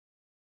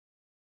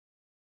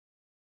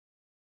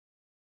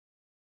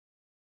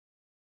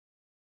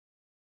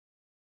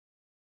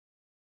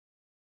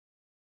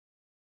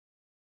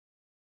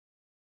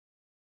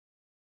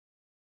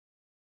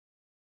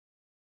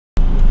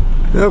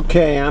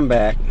Okay, I'm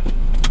back.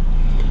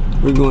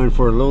 We're going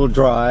for a little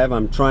drive.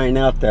 I'm trying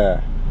out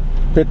the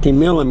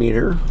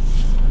 50mm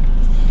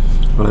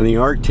on the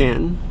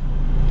R10.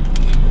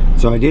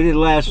 So I did it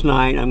last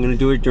night. I'm going to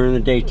do it during the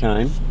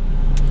daytime.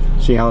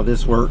 See how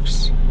this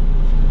works.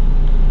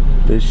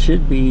 This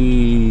should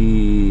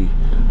be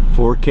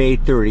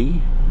 4K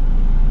 30.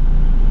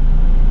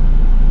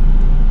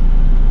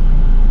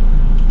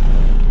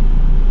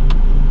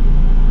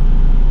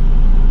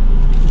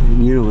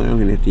 And you know what? I'm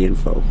going to hit the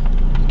info.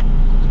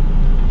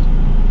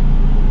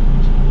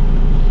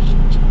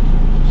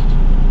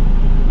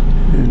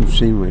 And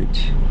see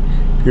which.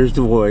 Here's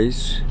the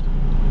voice.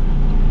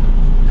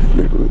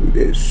 Look at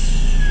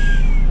this.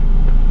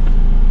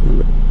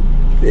 Look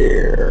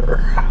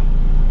there.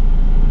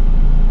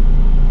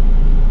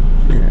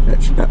 Yeah,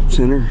 that's about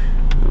center.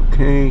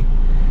 Okay.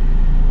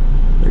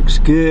 Looks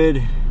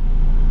good.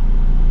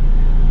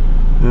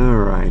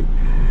 Alright.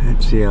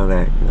 Let's see how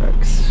that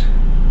looks.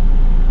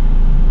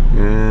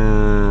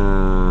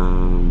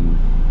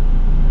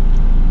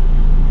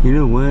 You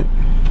know what?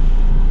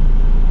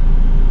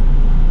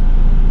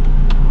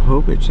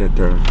 Hope it's at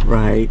the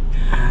right.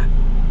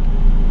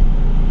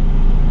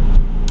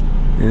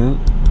 Yeah,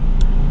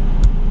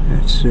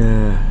 that's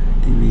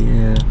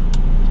EVF.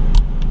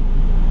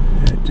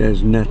 That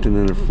does nothing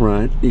in the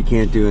front. You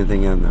can't do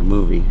anything on the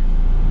movie.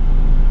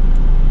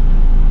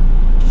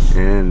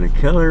 And the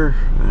color,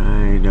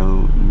 I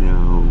don't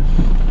know.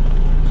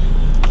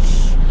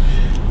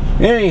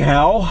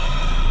 Anyhow,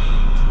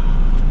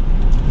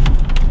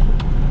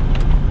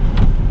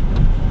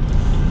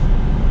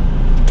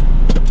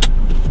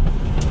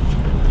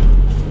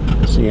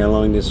 see how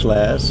long this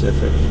lasts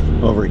if it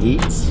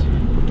overheats.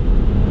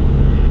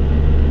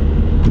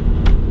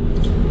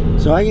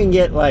 So I can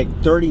get like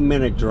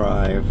 30-minute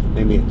drive,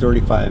 maybe a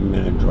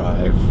 35-minute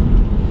drive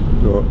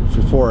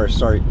before I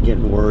start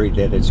getting worried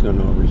that it's going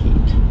to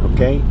overheat.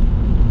 Okay.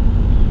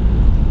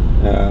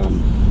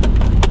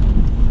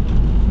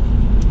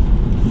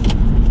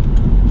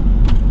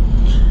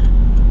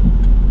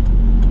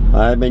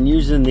 I've been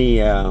using the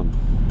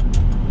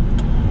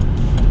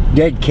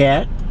Dead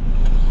Cat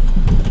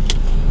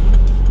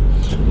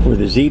for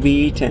the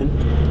ZV-E10.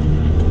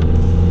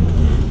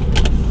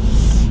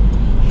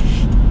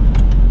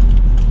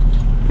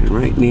 And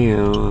right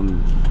now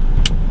I'm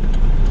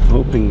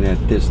hoping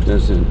that this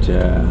doesn't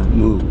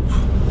move.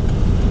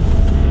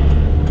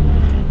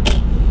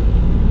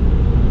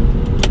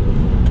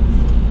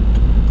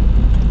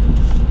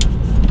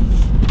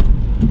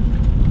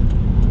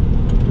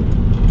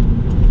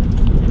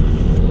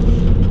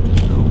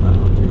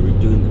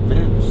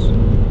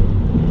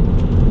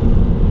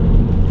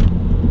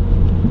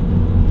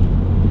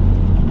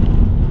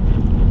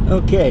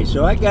 Okay,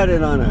 so I got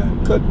it on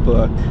a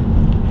cookbook.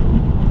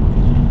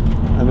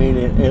 I mean,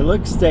 it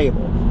looks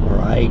stable, all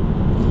right,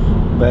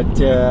 but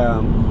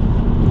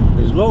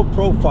there's low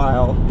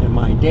profile and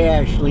my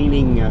dash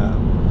leaning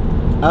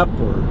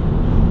upward.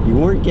 You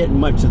weren't getting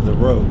much of the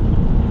road.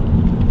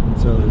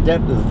 So the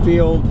depth of the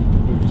field,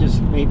 you're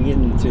just maybe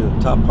getting to the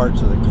top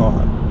parts of the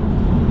car.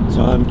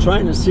 So I'm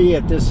trying to see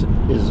if this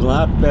is a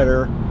lot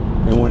better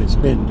than what it's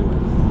been doing,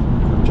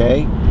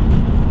 okay?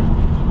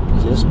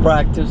 Just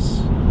practice.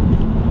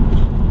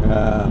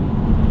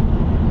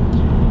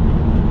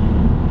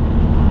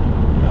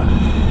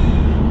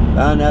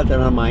 Found out that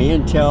on my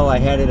Intel I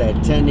had it at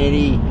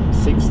 1080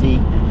 60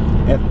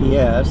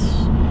 FPS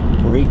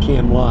for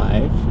Ecamm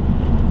Live,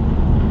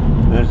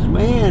 and I said,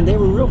 man, they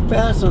were real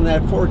fast on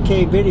that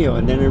 4K video,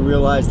 and then I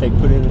realized they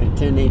put in a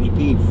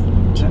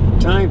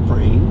 1080p time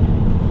frame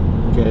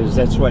because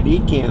that's what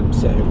Ecamm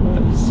said it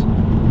was.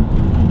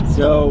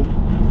 So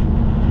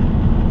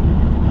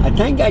I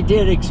think I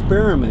did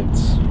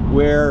experiments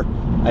where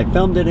I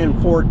filmed it in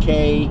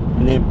 4K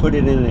and then put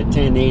it in a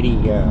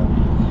 1080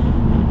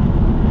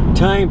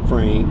 time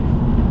frame.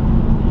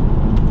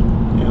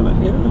 You know,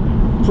 it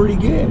looked pretty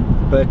good,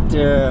 but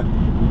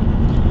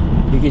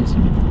you can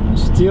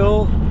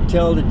still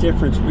tell the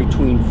difference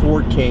between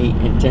 4K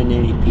and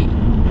 1080p.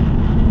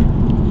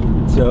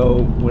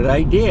 So what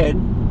I did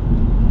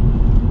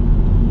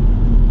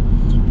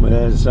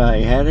was I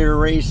had to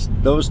erase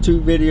those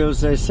two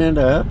videos I sent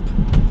up,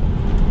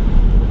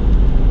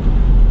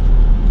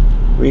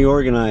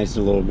 reorganized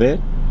a little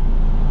bit,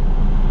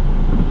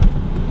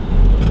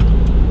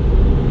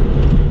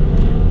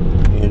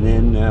 and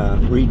then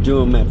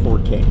redo them at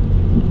 4K.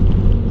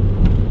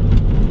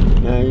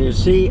 Now you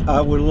see,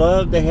 I would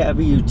love to have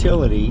a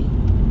utility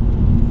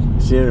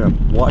instead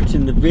of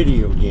watching the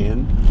video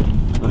again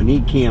on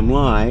Ecamm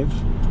Live,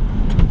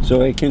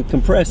 so it can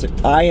compress it.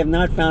 I have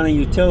not found a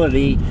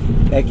utility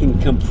that can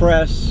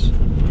compress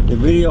the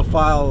video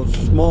files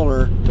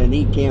smaller than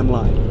Ecamm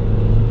Live.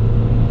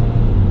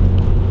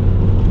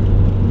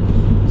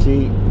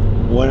 See,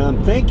 what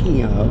I'm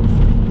thinking of,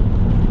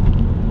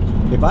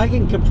 if I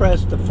can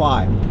compress the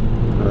file,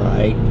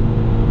 alright,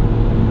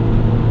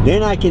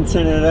 then I can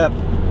send it up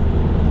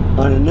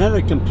on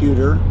another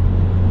computer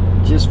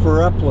just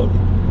for uploading.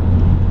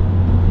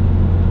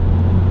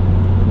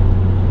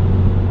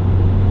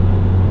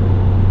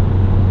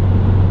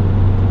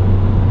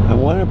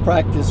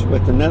 practice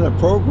with another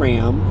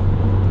program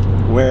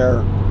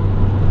where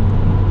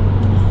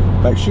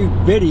if I shoot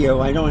video,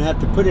 I don't have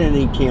to put it in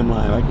Ecamm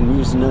Live. I can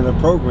use another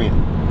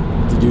program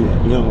to do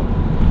that. You know,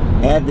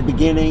 add the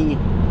beginning,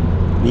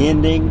 the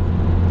ending,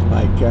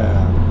 like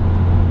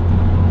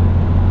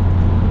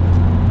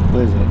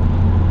what is it,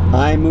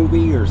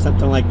 iMovie or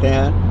something like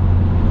that.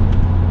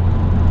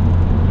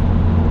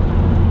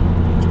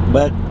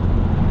 But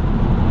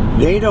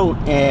they don't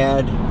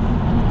add,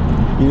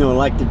 you know,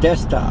 like the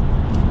desktop,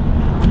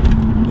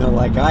 you know,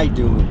 like I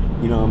do,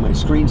 you know, on my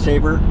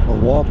screensaver or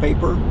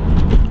wallpaper.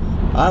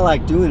 I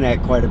like doing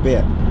that quite a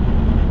bit.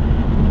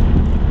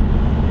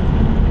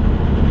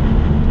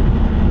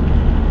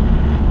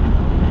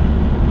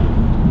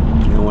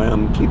 And what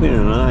I'm keeping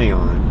an eye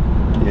on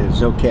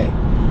is, okay,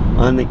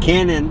 on the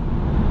Canon,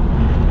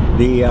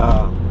 the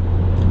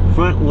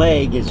front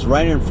leg is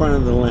right in front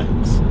of the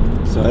lens,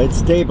 so it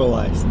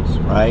stabilizes,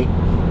 right?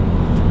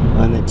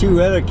 On the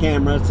two other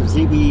cameras, the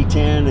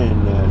ZV-10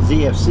 and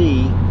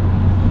ZFC,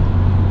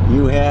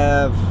 you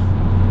have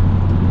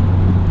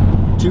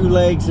two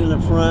legs in the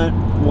front,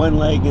 one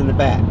leg in the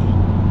back,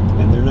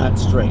 and they're not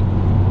straight.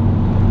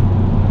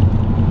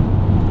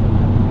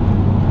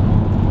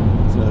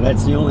 So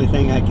that's the only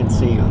thing I can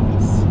see on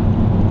this.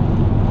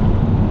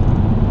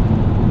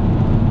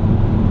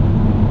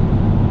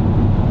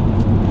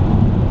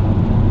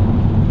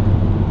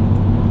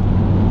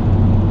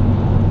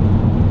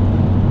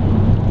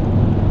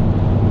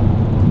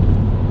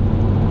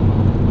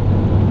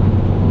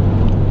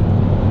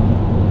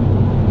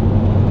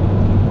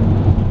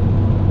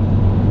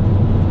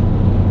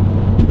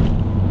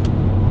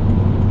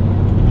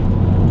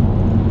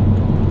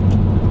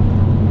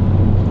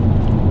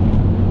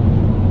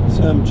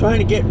 I'm trying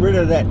to get rid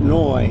of that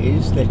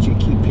noise that you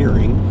keep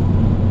hearing.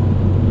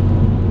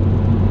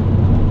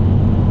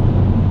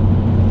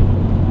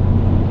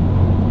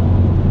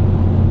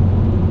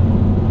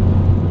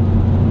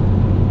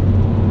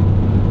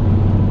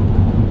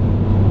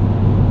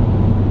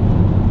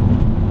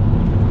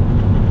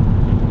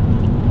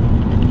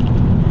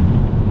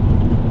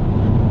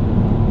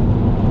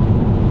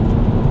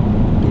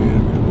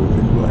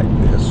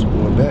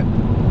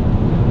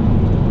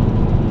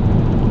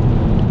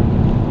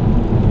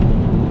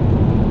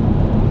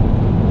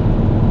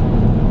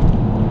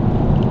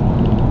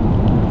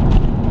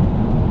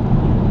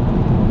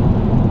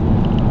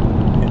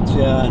 It's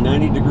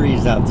 90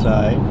 degrees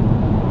outside.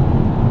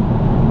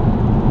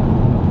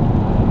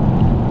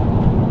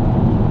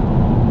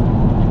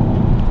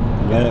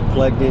 Got it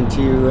plugged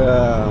into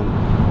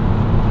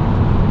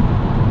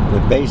the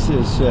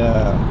basis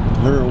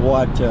 100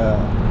 watt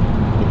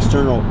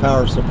external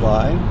power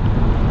supply,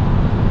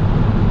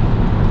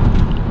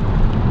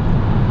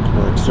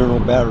 or external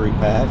battery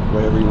pack,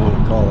 whatever you want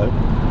to call it.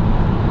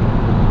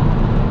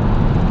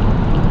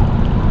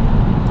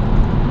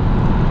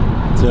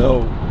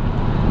 So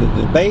the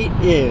debate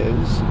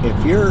is,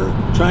 if you're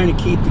trying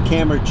to keep the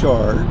camera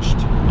charged,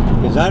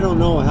 because I don't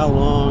know how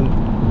long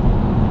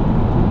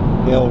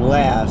it'll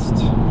last,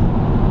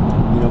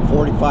 you know,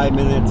 45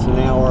 minutes, an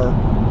hour,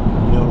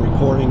 you know,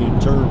 recording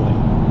internally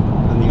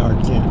on the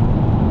R10.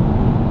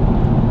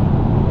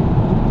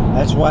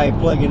 That's why I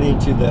plug it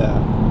into the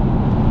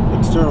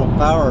external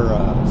power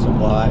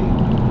supply,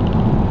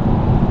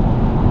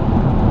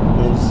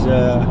 is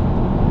to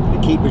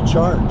keep it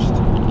charged.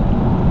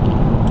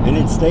 And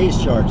it stays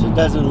charged. It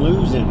doesn't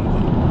lose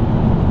anything.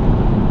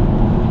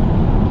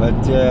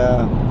 But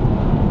the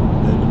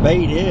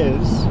debate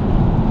is,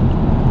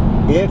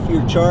 if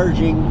you're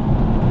charging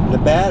the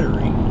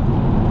battery,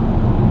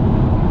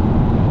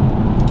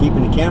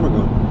 keeping the camera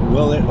going,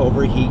 will it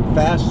overheat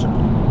faster?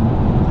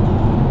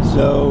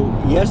 So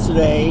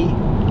yesterday,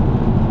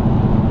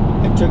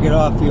 I took it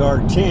off the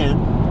R10,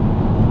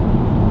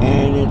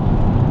 and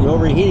the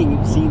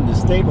overheating seemed to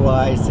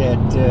stabilize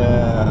at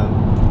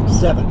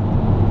 7.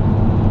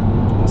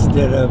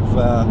 Instead of,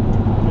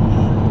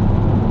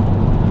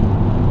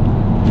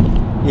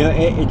 you know,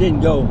 it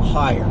didn't go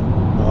higher,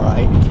 all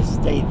right? It just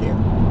stayed there.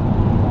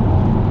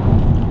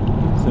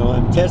 So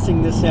I'm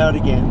testing this out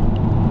again,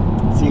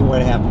 see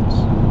what happens.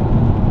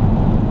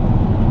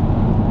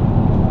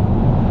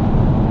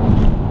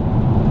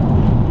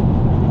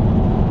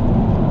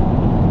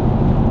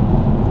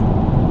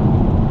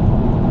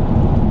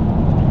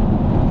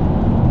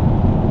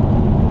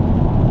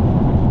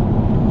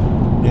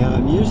 Now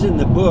I'm using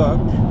the book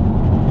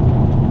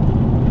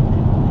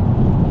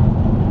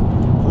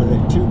for the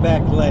two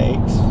back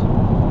legs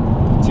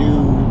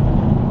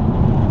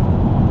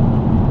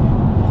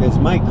because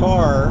my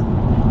car,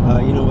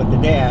 you know, with the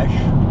dash,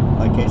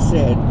 like I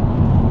said,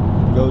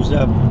 goes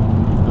up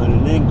on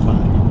an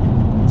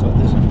incline. So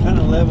this kind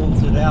of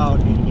levels it out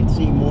and you can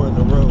see more of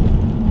the road.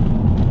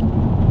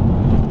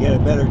 Get a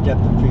better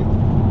depth of field.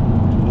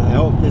 And I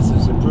hope this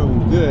is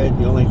improving good.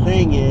 The only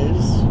thing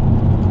is,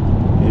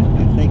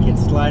 I think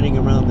it's sliding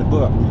around the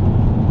book.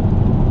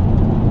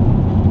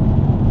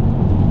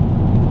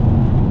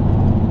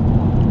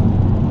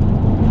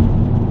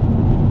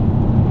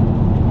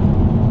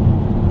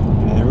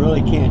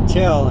 really can't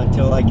tell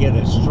until I get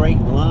a straight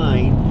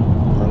line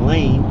or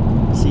lane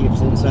to see if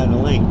it's inside the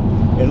lane.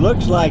 It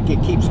looks like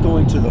it keeps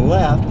going to the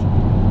left.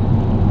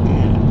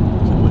 Man,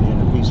 someone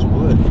hit a piece of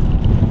wood.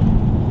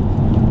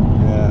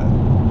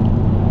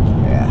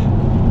 Yeah,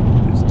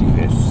 let's do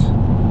this.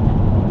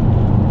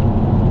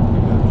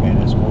 Okay,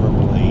 that's more of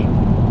a lane.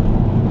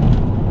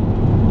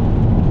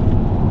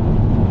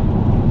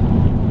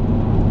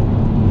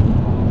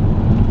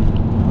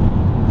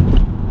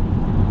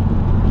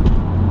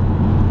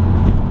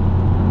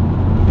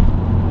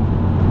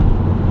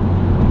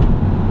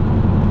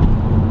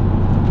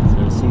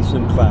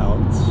 Some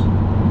clouds.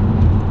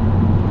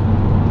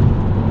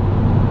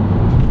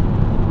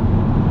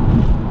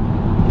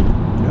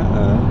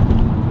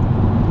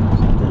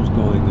 Something's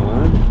going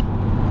on.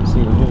 I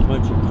see a whole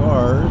bunch of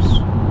cars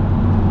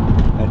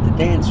at the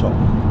dance hall.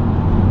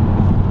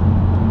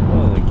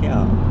 Holy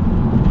cow.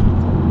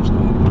 Something's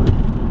going on.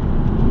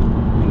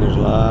 And there's a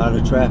lot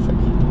of traffic.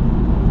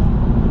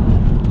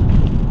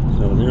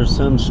 So there's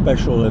some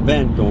special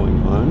event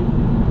going on.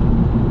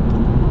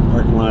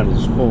 Parking lot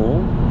is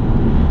full.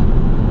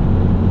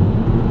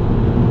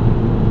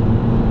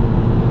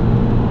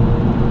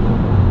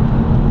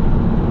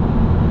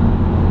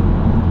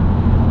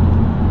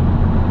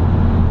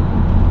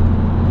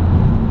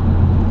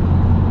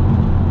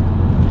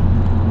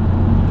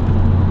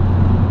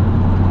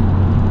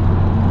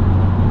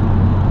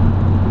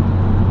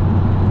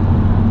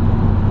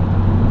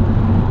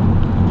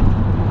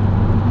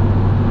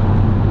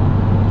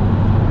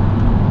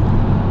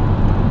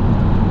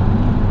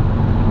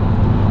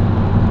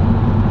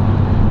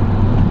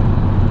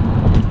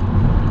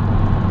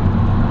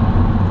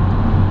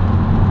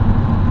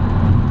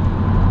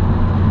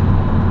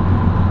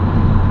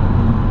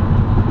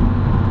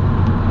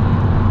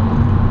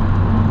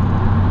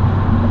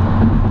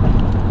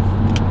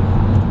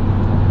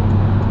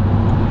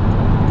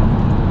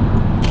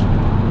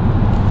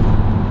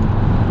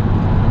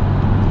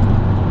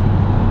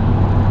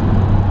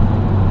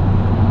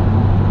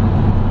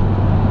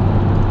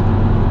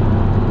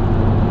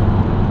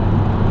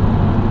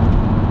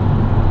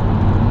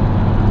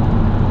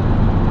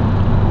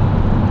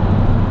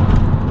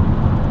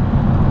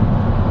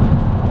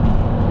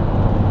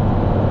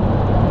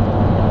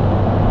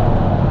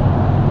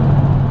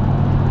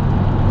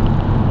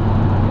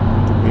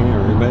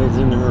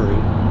 In a hurry.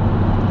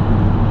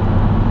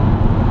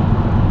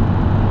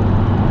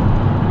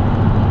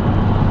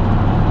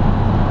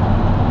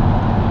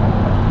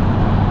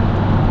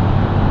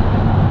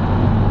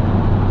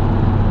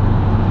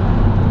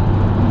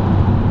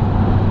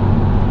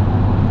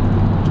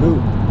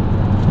 Ooh.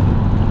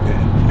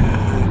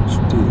 Let's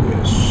do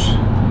this.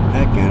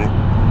 Back on it.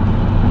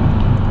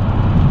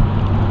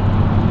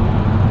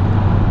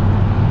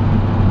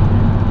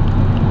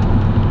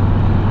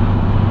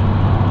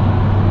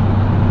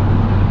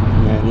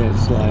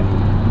 Sliding.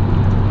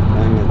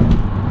 I'm going to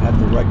have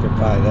to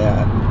rectify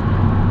that.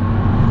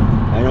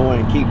 I don't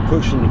want to keep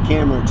pushing the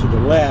camera to the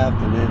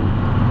left and then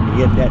you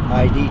get that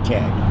ID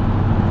tag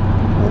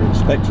or an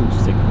inspection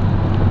sticker.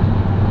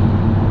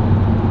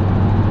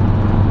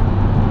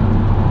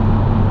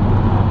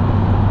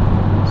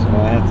 So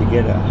I have to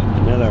get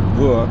another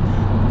book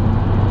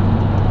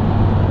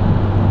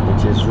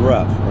which is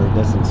rough or it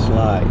doesn't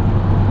slide.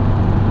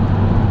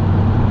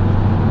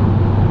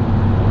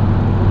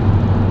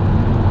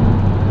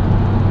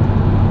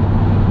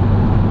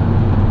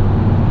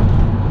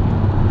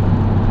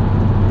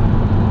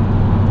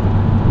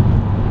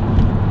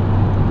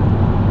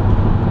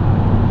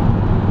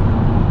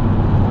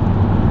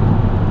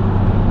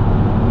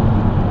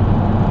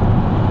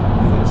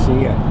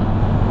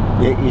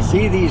 You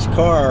see these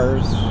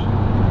cars,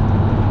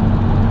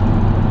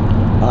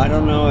 I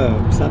don't know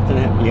if something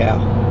happened. Yeah,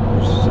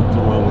 there's something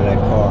wrong with that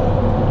car.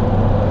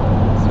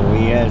 So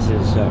he has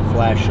his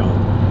flash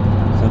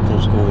on.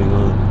 Something's going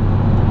on.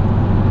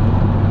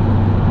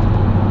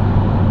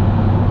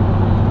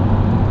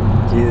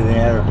 It's either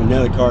that or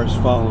another car's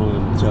following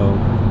him, so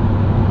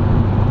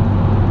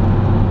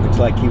looks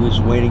like he was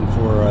waiting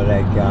for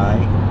that guy.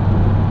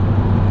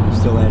 He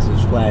still has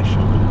his flash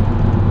on.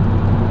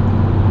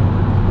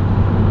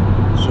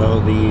 So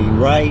the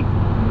right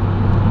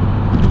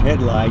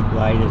headlight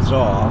light is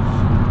off.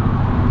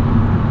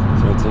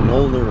 So it's an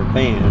older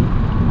van.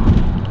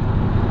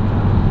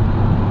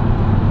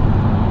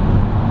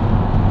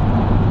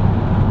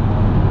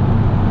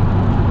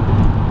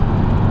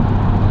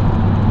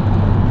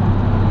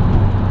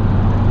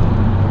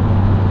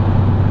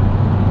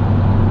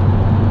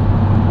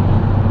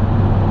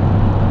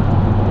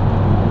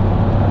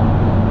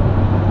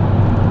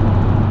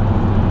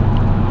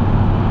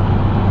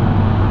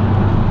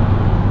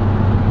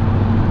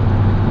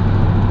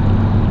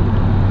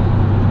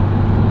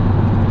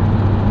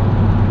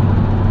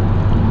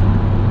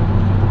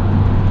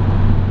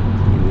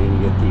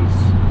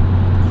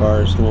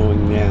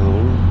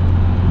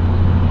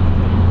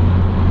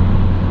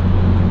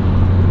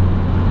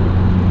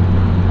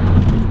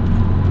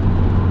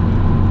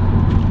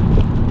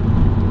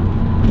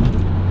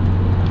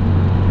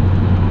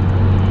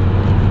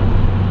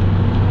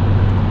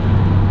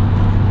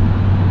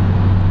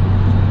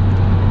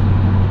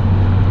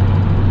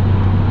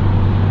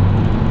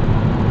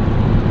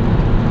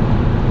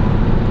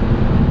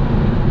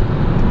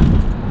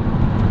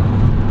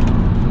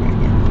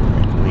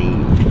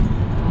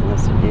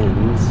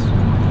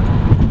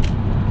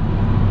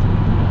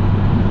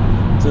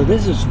 So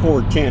this is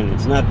 410,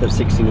 it's not the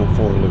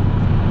 1604 loop,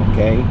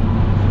 okay?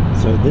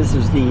 So this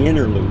is the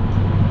inner loop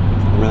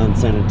around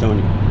San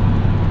Antonio.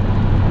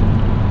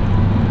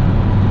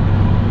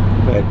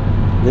 But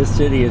this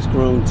city has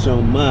grown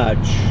so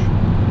much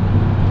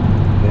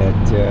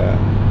that,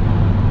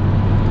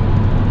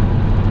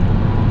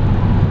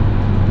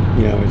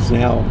 you know, it's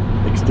now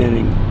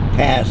extending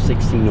past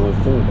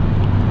 1604.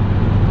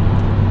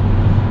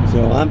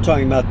 So I'm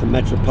talking about the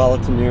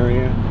metropolitan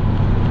area.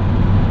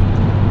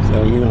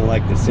 So, you know,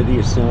 like the city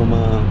of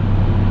Selma,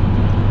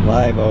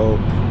 Live Oak.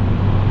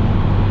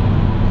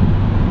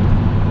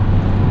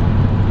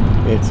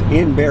 It's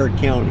in Barrett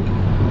County,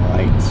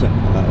 right? So,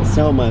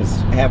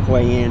 Selma's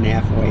halfway in,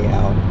 halfway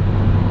out.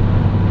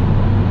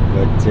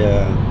 But,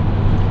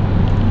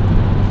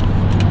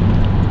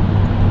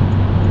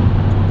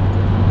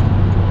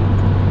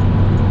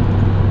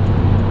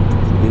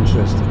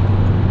 interesting.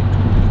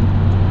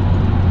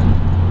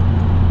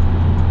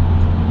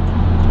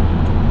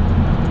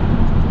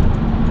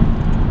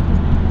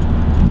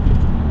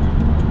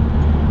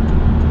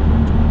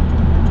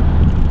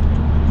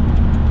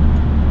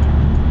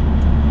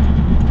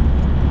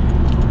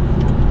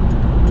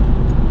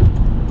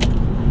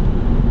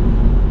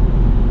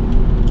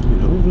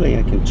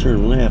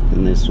 Turn left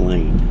in this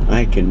lane.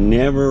 I can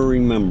never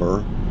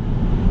remember.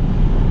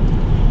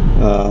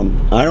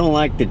 I don't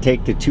like to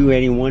take the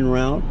 281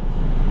 route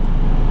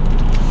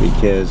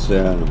because you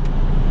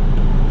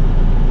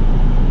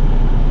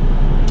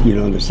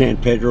know, the San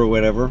Pedro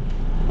whatever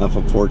off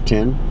of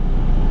 410.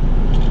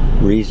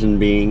 Reason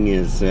being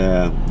is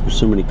there's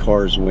so many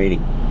cars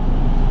waiting,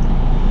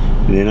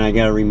 and then I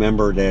got to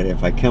remember that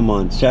if I come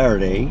on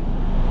Saturday,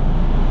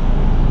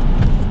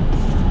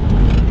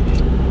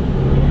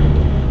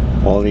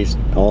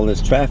 all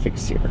this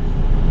traffic's here,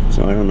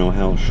 so I don't know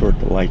how short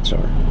the lights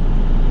are.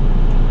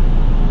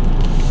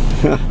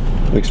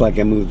 Looks like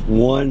I moved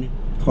one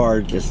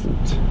car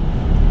distance.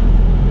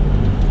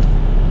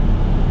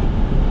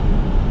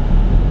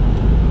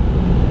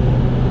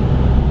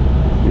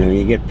 You know,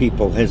 you get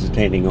people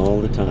hesitating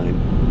all the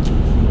time.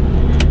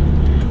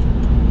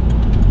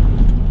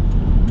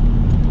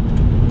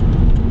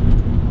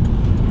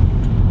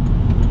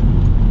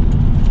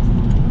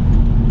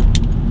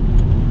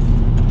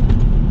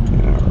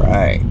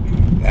 Alright,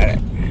 got it.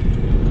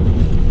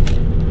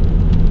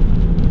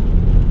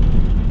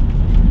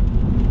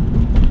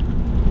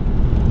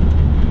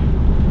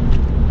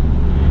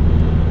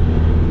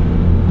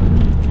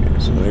 Okay,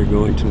 so they're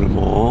going to the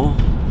mall.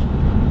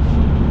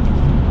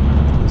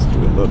 Let's do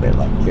a little bit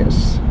like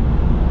this.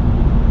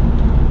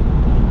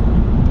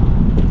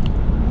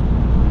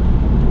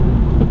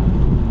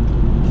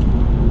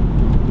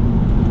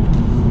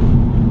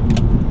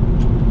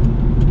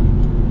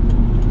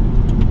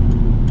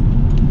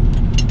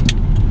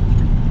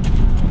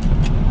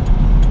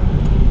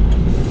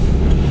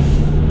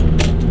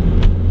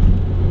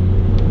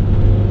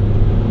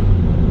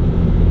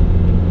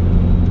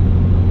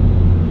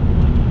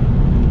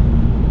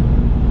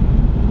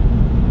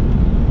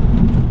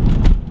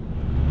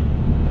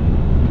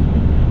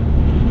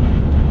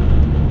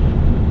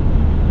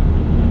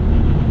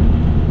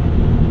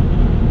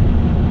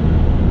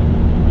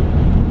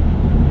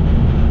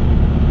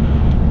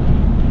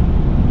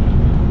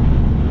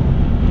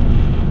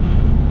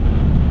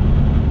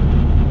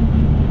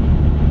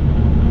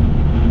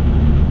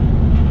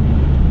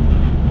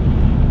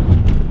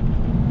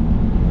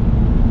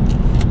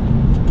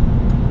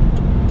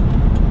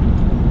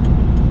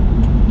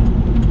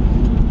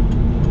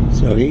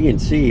 So you can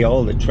see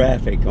all the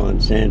traffic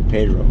on San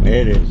Pedro.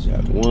 It is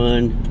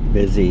one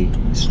busy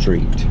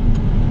street.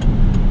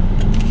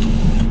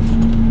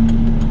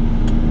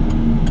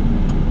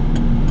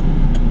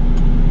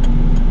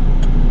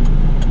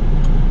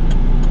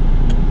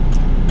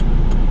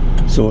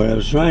 So what I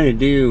was trying to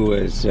do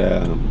was,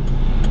 then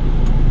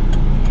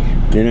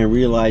I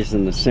realized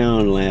in the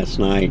sound last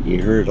night,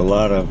 you heard a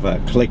lot of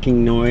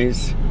clicking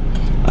noise.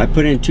 I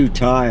put in 2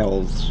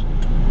 tiles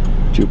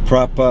to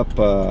prop up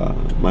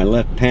my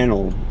left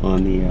panel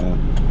on the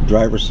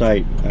driver's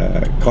side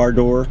car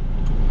door,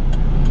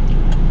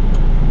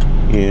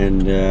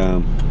 and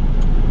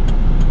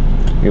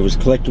it was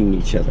clicking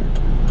each other.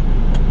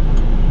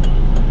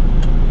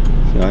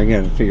 So I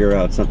got to figure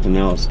out something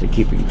else to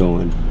keep it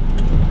going.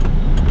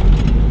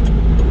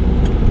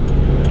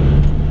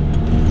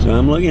 So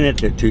I'm looking at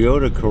the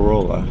Toyota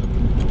Corolla,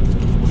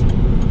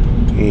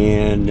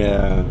 and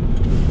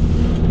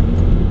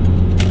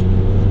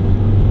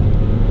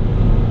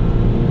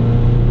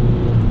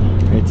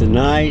it's a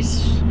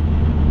nice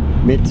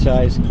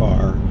mid-sized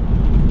car.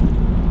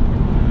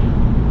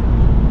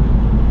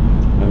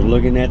 I was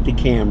looking at the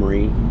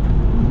Camry.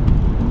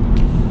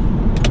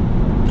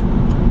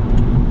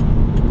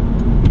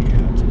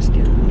 Yeah, I'll just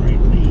get in the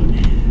right lane.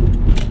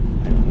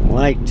 I don't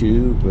like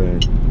to,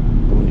 but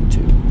I'm going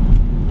to.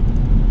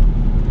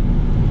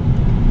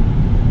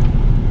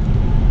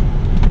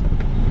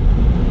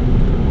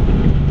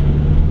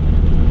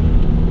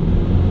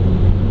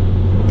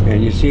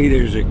 And you see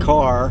there's a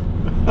car.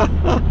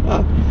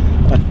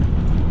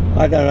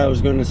 I thought I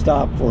was going to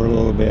stop for a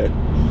little bit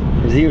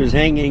because he was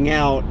hanging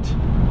out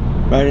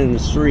right in the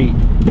street.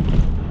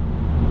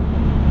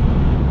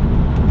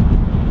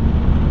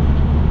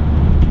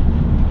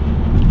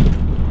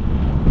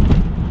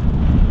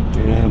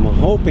 And I'm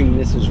hoping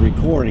this is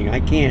recording.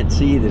 I can't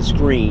see the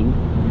screen.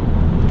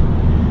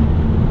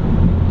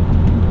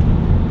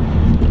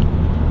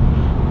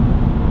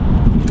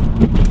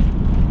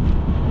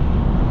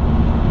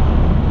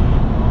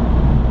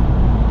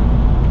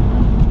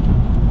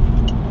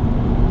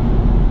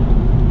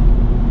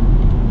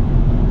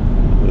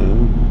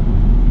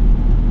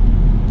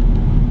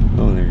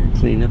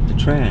 Clean up the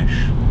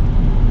trash.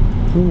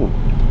 Cool.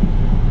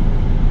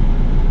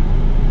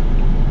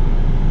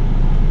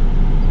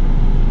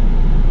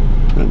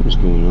 Nothing's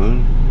going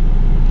on.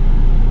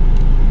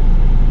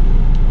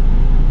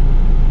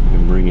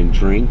 I'm bringing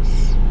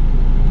drinks.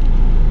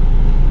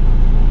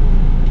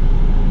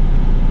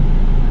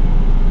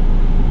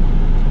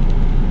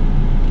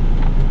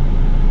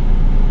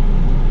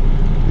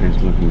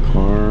 Nice looking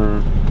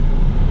car.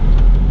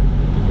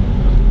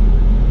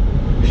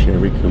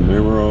 Chevy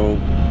Camaro.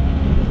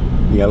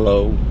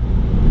 Yellow.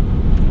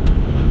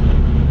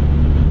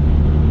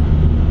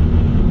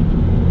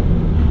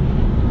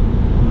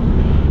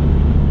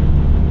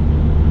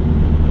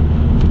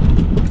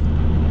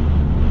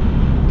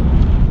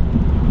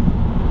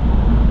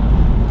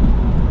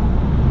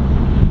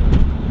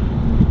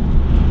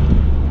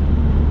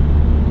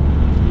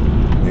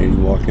 Lady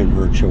walking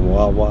her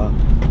Chihuahua.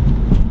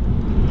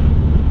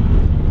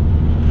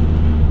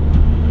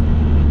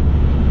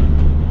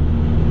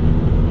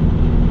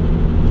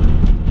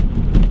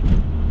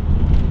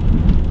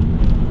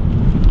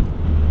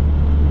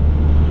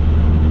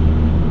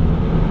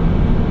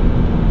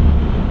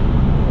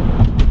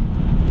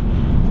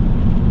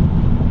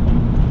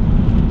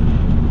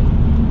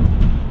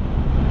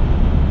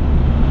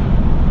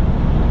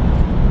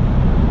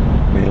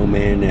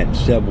 Man at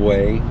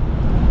Subway.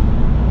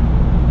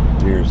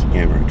 Here's the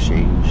camera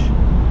exchange.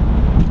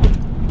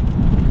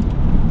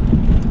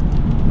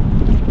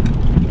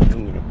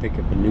 I'm gonna pick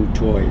up a new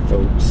toy,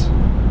 folks,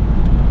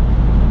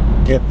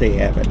 if they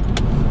have it.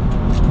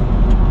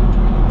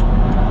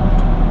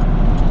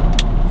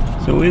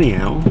 So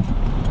anyhow,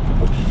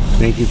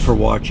 thank you for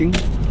watching.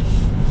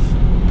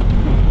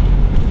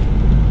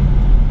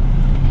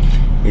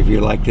 If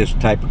you like this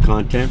type of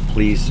content,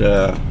 please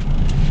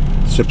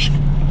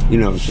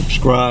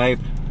subscribe,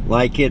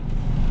 like it,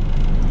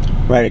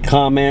 write a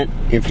comment.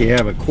 If you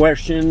have a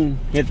question,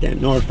 hit that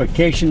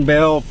notification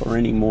bell for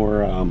any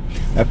more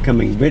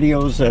upcoming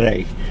videos that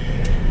I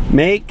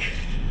make.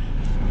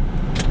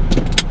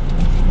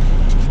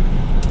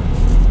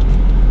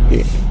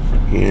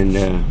 And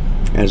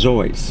as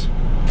always,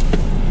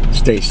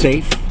 stay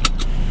safe,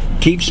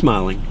 keep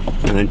smiling,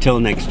 and until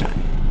next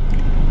time,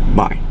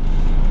 bye.